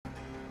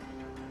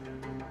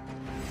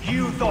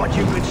thought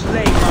you could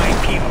slay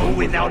my people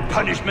without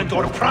punishment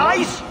or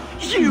prize?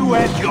 You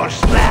and your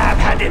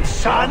slab-headed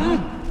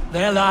son?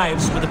 Their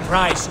lives were the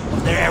price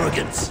of their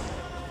arrogance.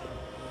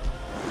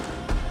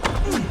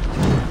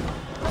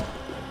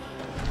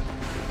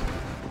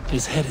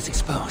 His head is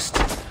exposed.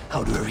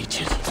 How do I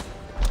reach it?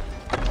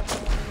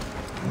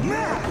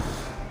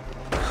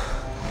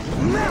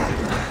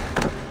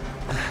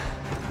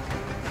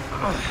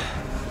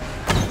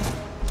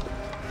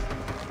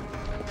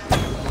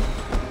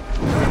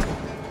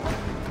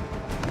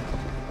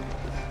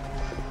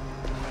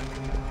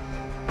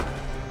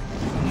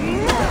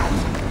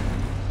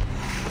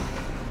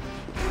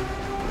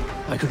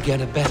 I could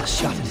get a better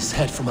shot at his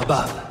head from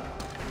above.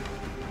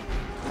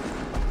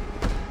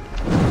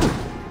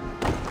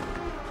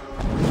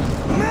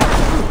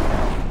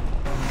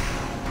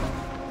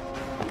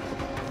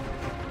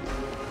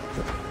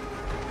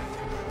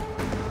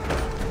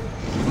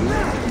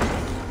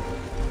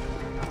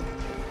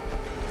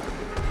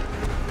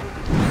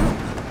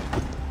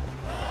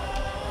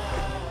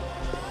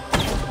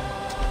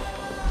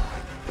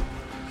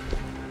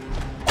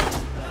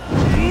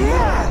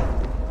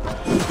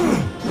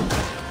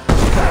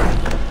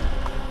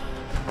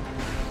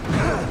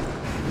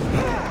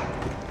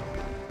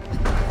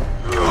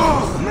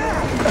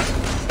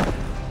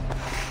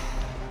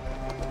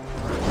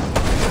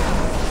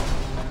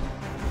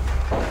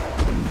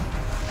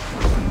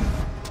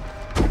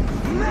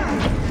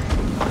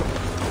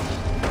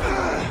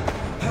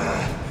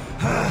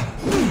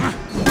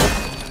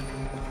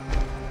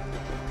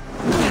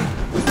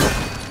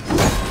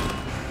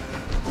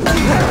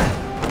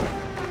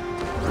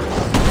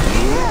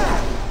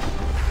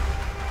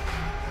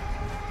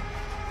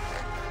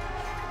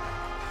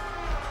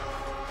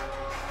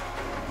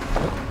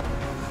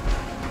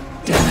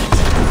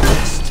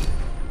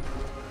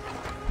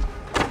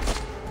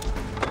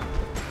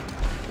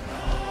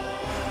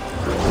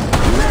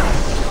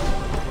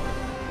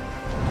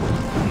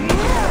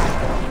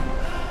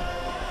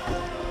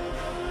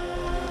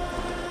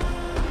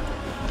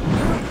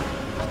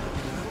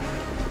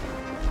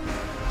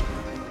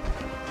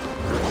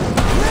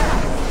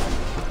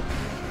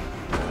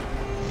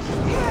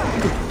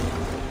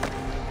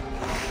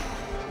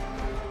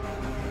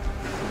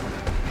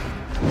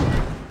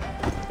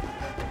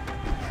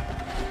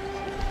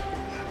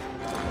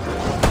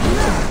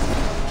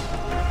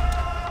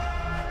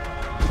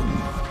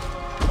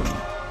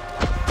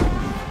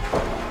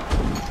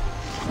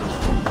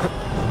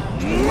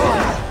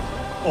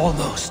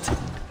 Almost.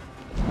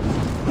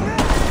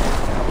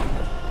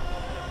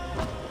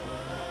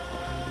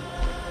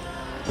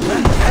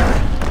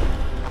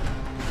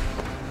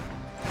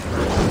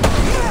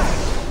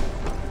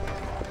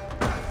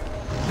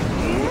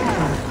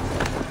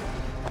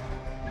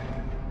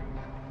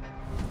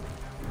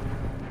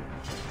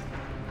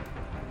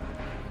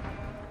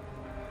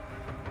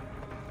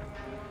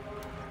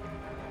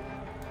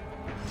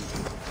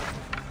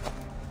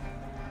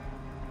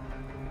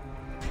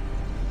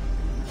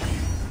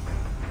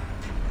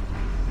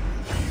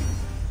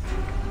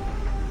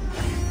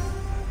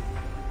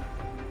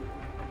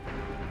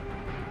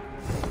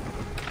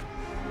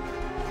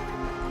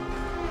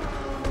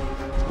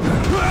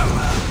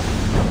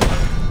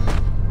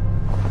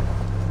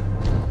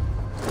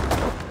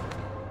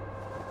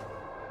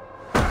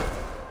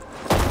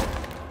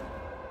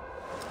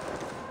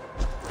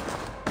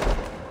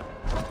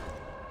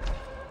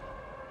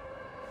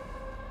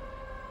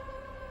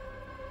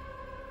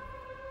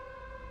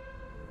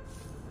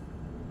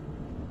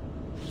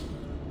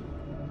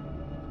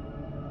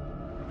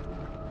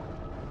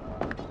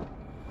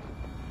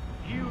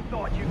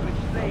 Thought you could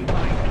slay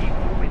my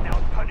people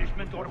without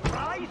punishment or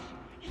prize?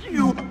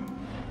 You...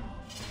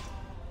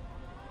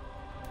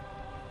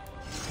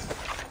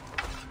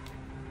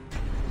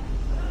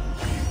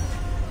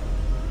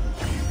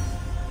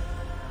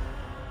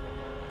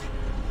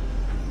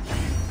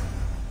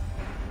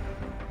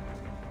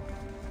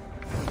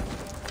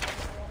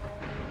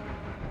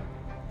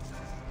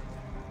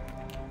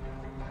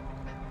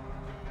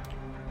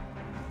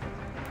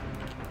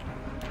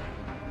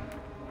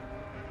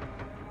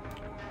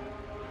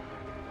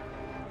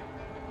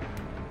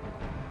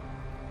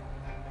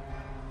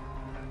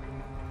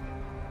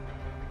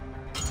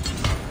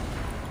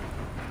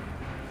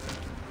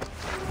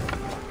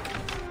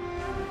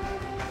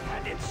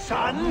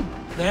 Son?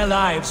 Their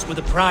lives were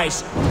the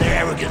price of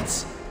their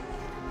arrogance.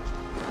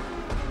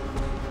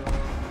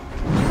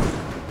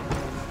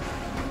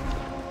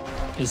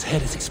 His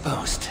head is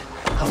exposed.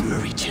 How do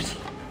I reach it?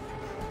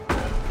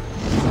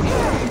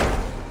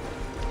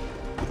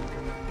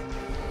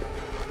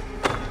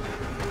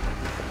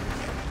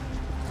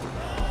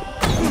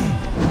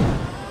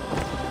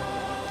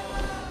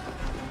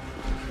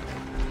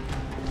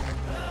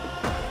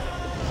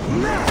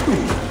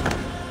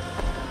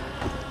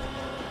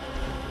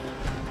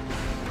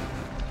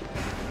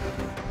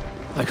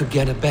 I could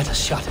get a better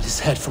shot at his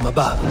head from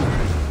above.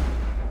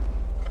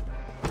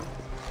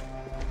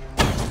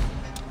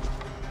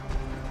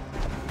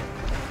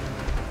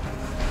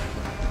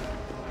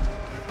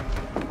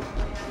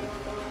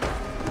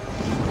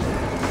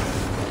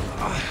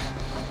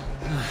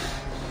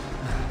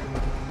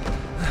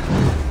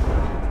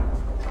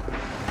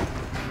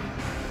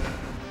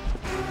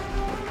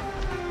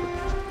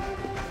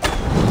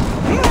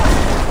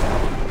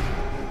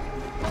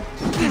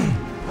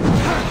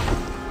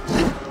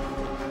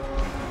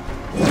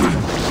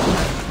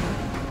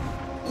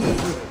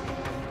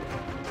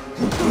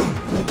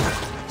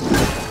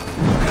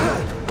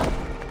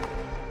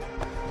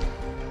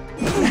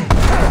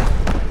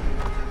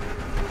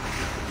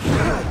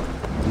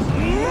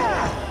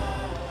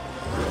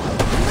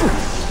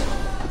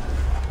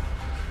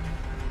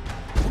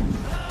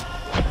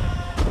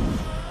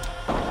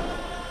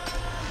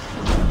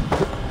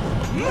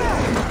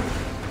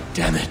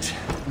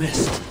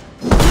 Missed.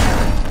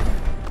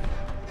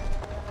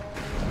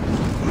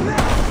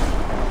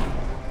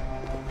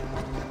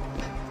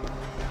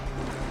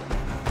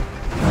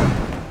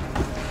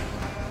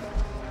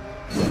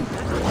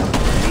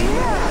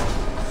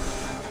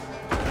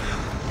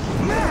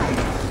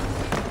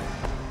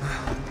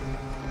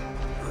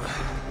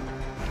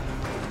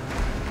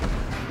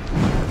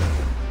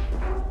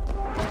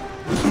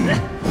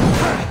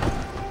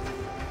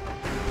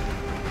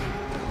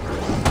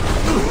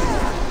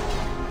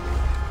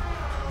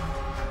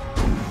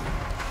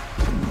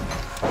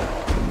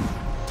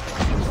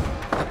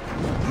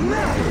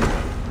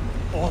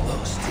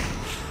 Almost.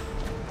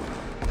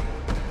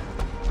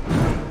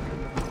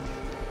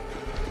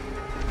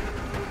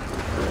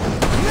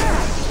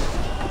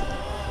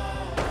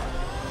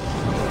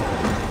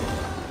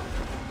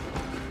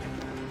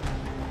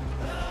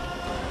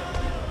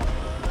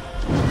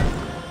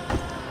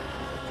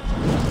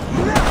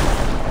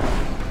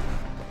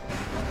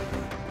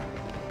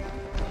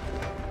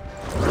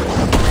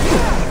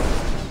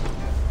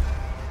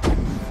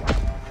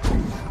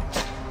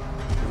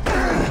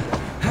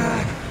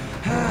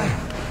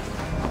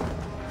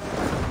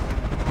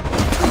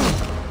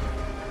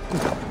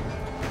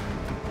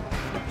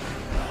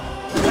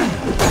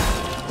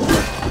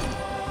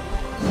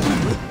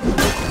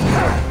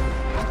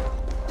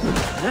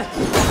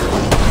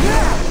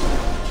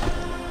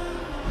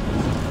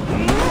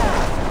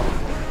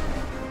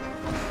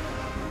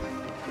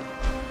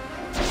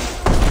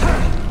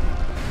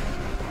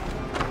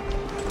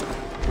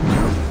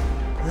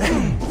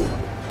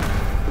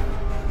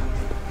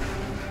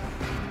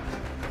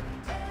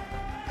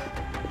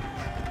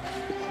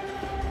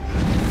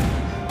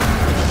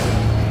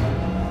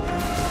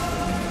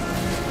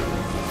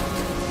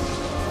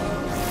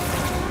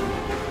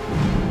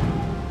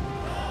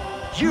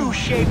 You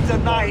shape the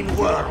 9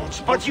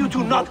 worlds, but you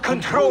do not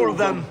control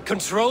them.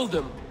 Control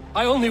them?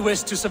 I only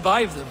wish to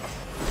survive them.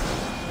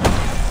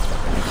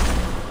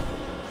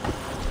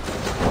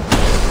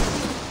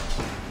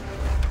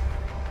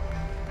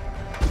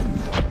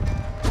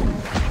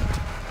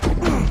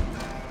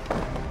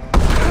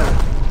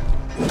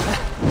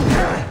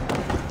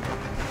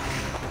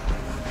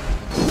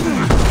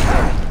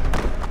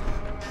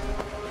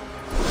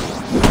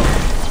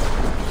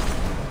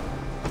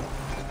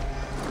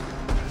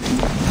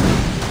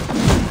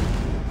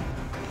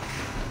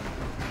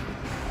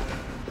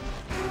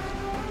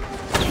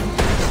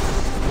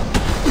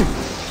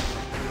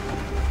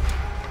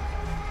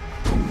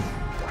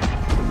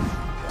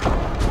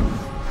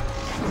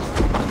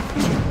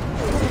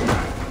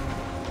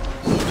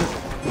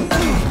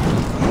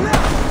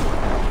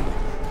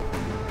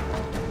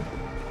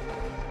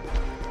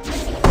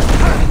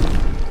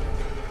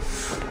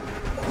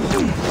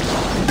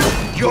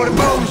 Your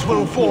bones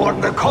will form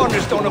the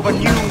cornerstone of a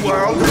new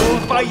world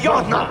ruled by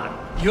Yodna.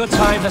 Your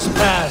time has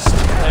passed.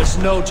 There's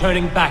no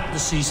turning back the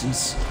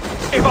seasons.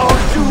 If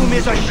our doom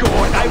is assured,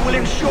 I will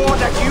ensure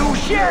that you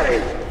share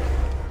it.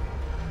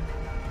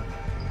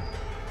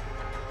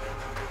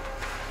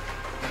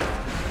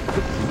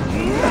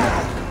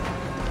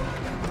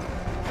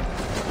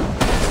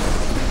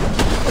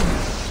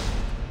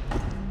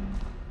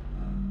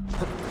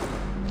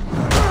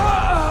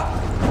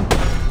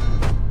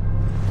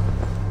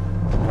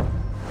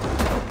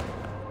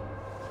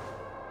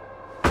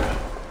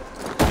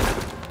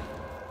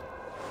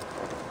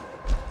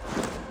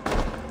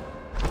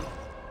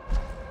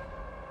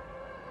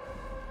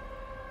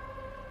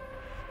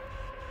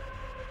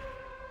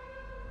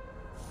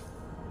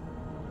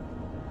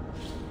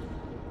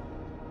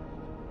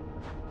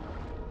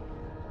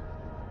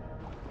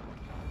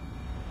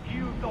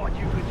 Thought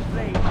you could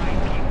slay my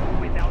people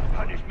without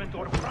punishment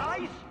or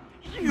prize?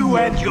 You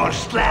and your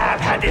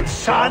slab-handed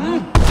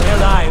son? Their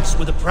lives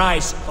were the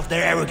price of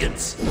their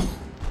arrogance.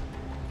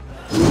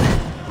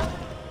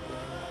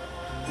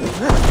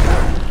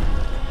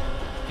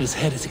 His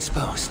head is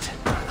exposed.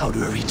 How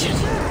do I reach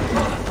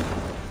it?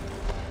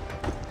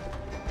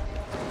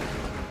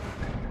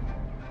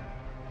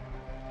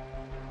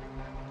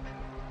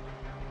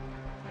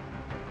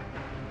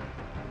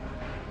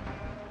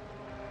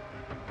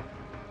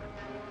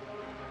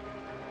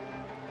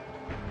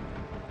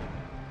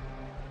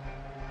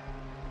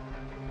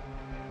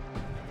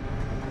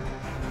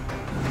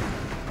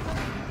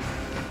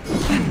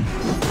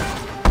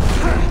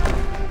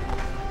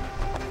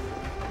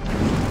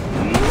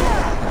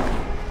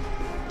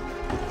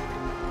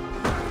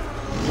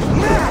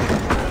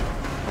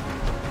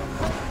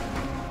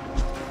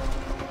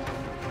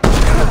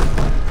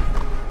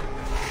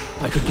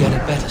 I could get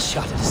a better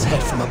shot at his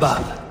head from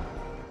above.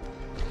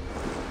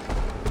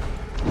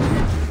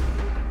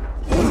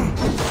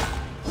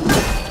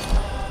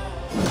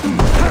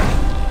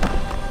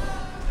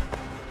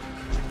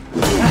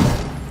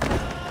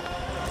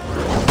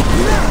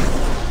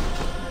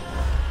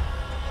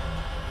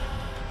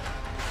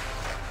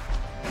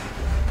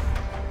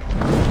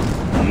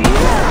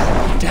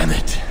 Damn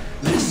it,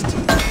 missed.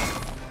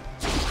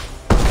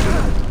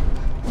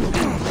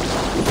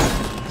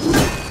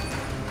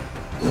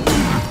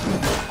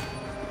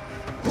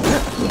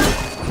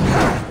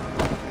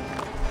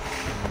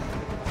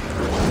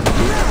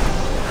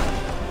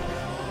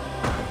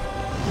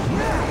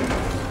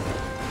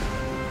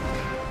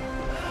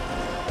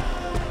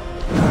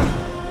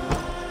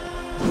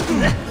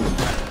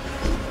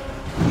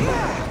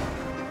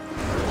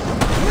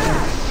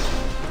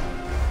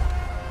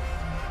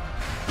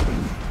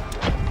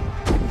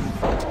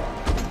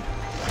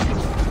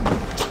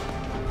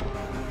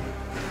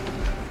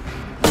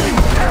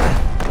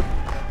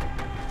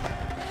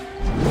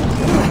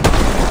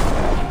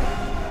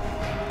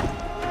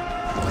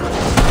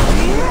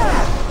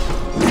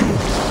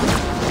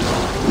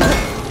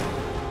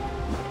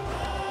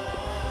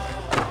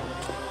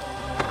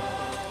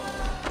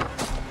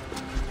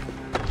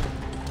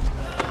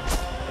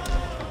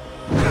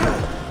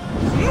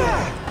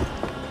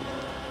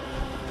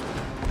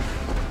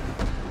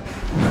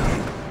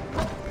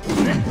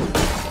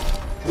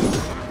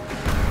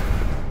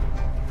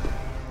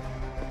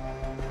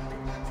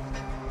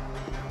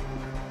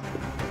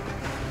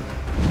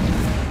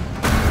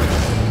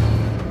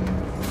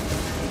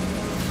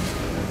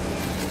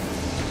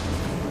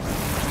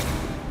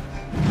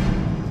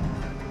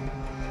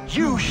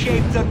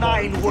 shape the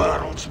Nine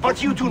Worlds,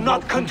 but you do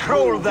not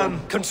control them.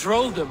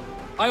 Control them?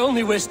 I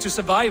only wish to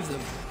survive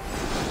them.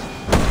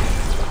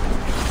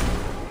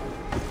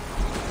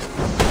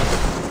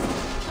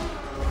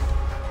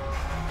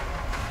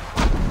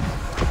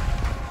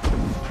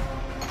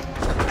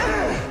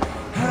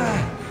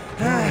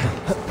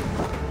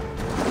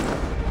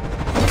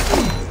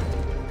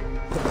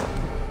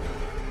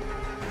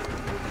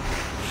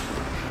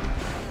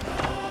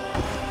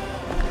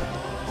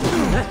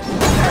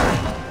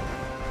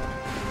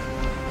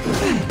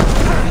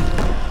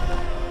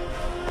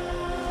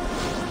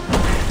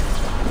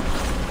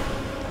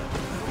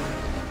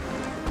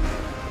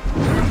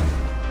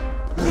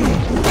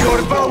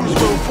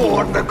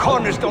 The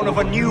cornerstone of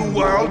a new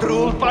world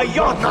ruled by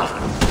Yona.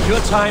 Your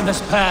time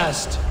has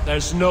passed.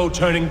 There's no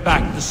turning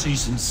back the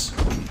seasons.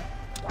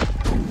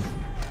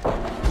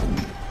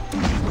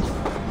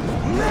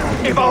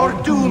 If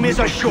our doom is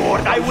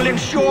assured, I will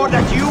ensure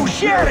that you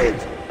share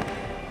it.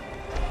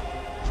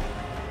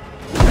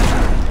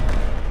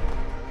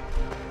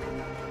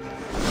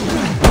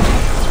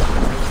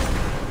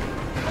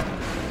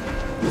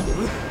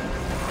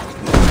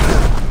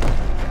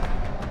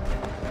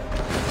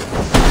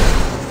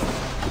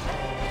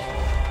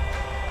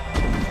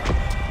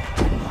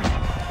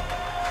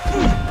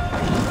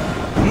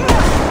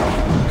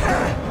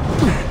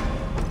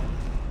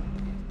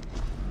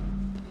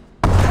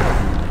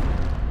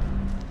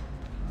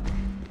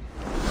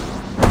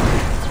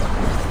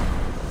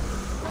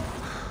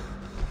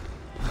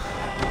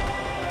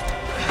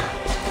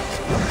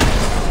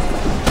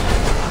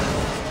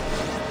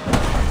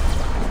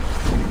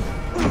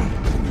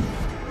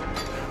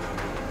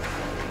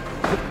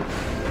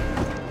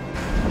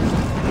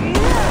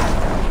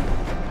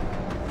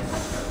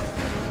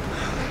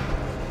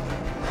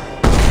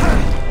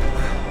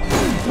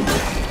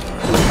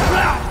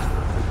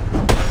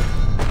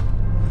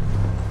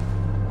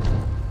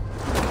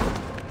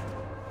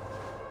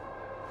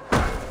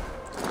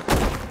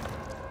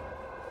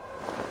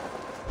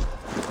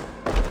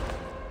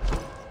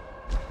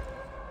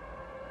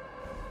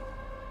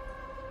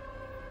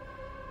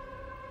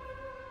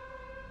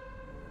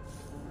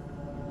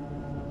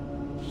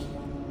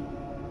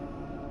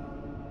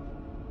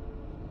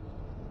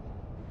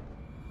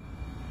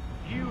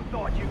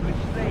 Thought you could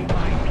slay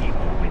my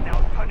people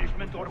without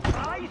punishment or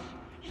prize?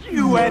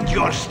 You and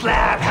your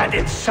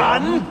slab-handed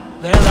son?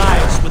 Their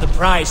lives were the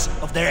price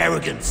of their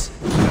arrogance.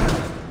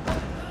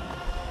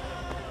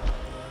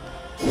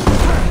 His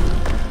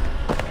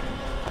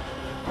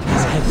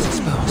head is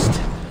exposed.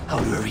 How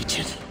do I reach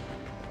it?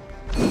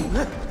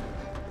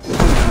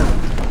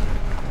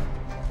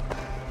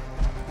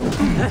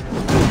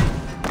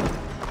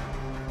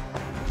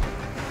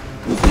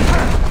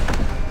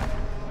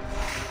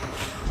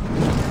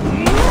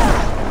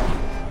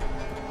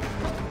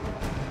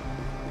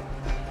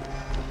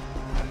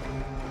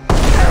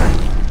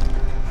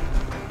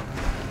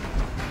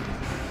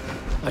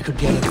 I could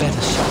get a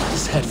better shot at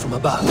his head from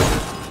above.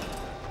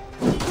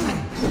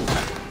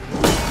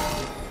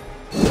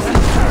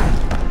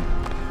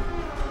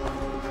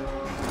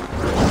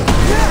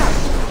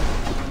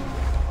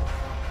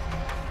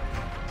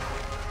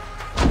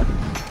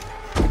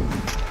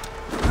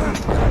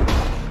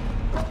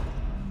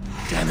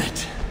 Damn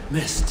it,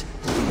 missed.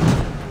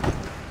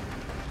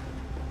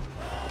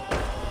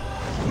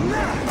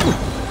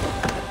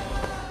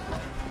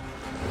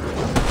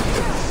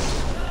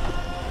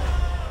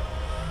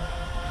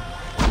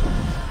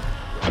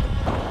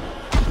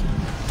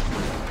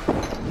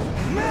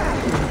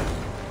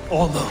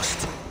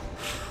 Almost.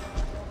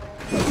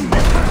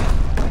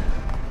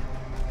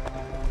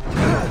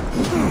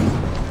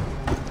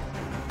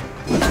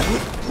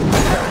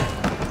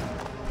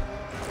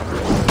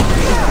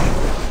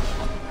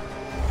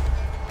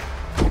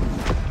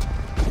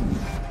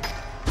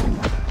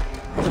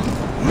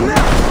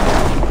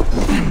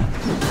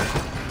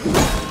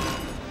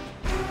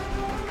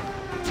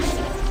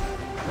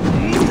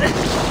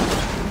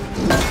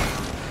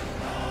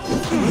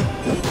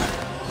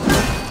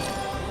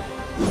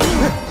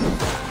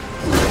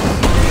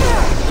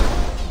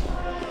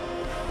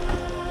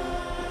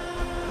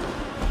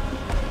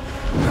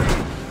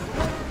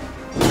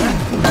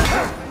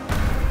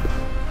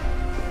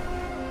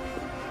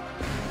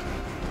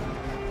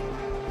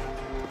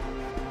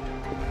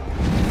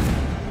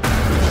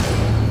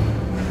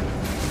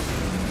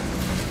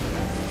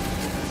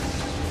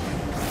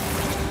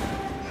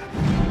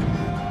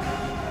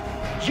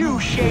 You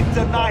shape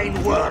the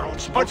Nine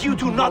Worlds, but you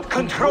do not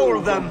control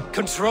them.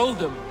 Control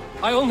them?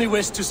 I only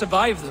wish to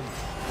survive them.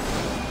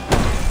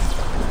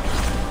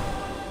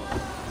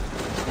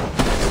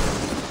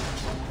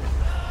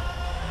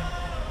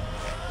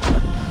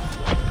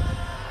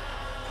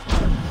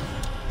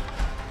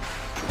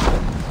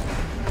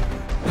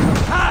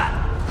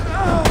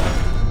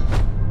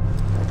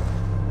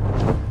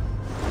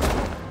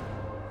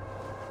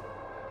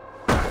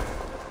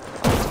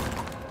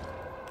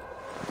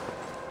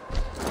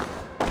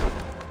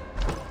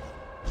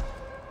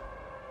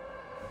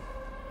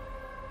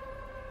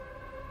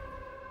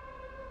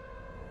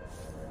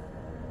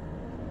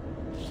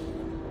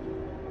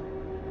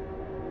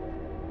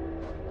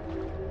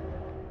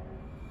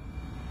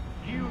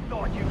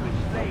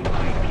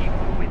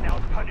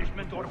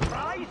 punishment or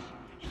prize?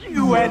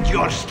 You and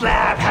your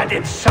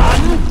slab-handed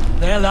son?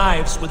 Their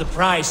lives were the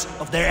price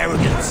of their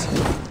arrogance.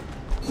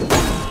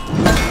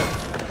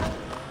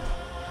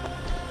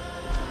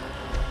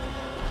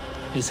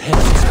 His head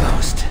is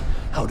exposed.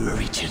 How do I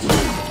reach it?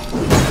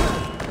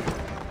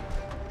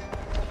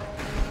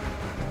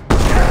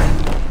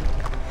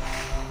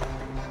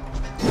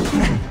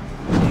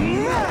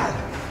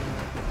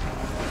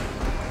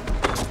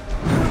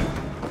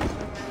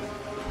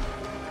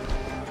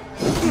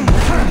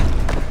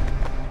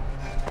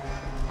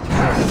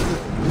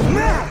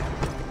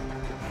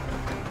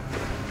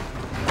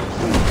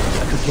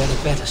 Get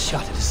a better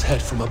shot at his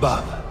head from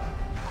above.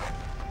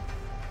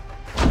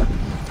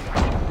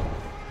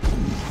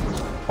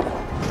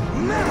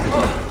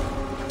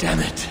 Oh, damn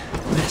it.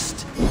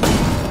 Missed.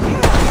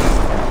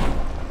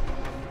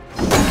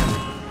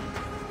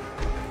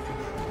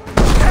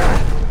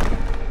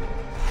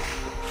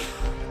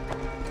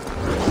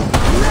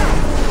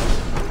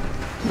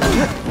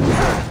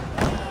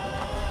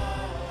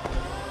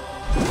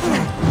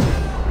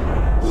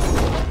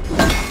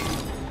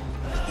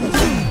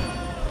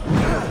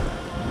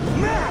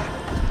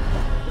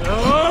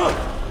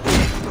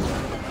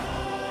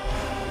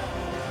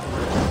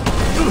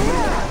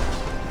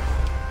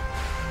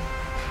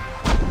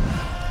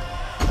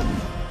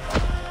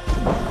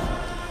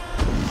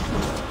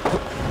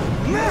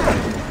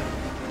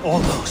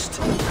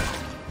 Almost.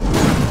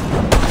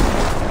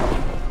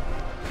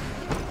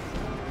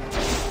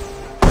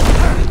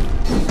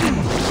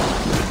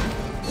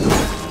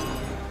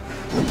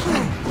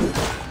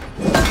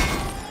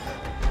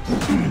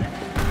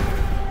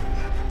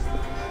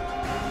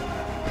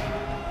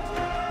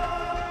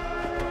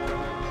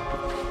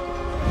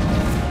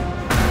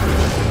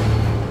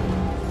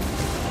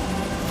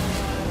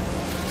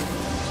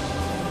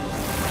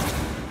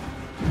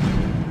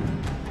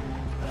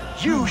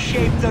 You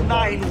shape the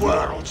 9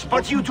 worlds,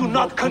 but you do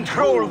not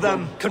control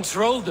them.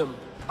 Control them?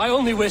 I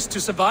only wish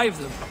to survive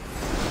them.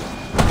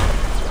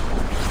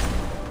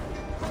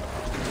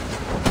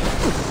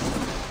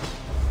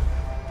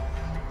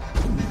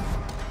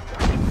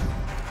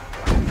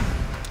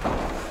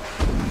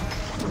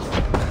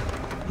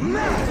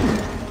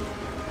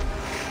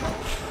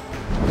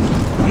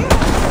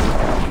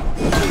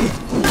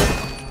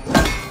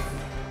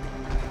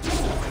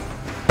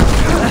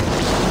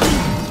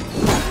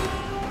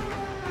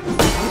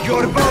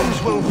 Your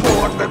bones will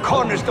form the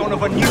cornerstone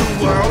of a new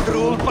world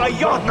ruled by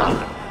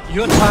Jotnar.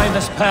 Your time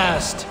has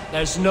passed.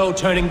 There's no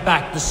turning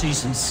back the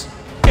seasons.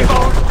 If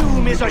our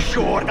doom is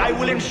assured, I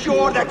will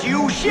ensure that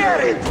you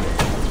share it.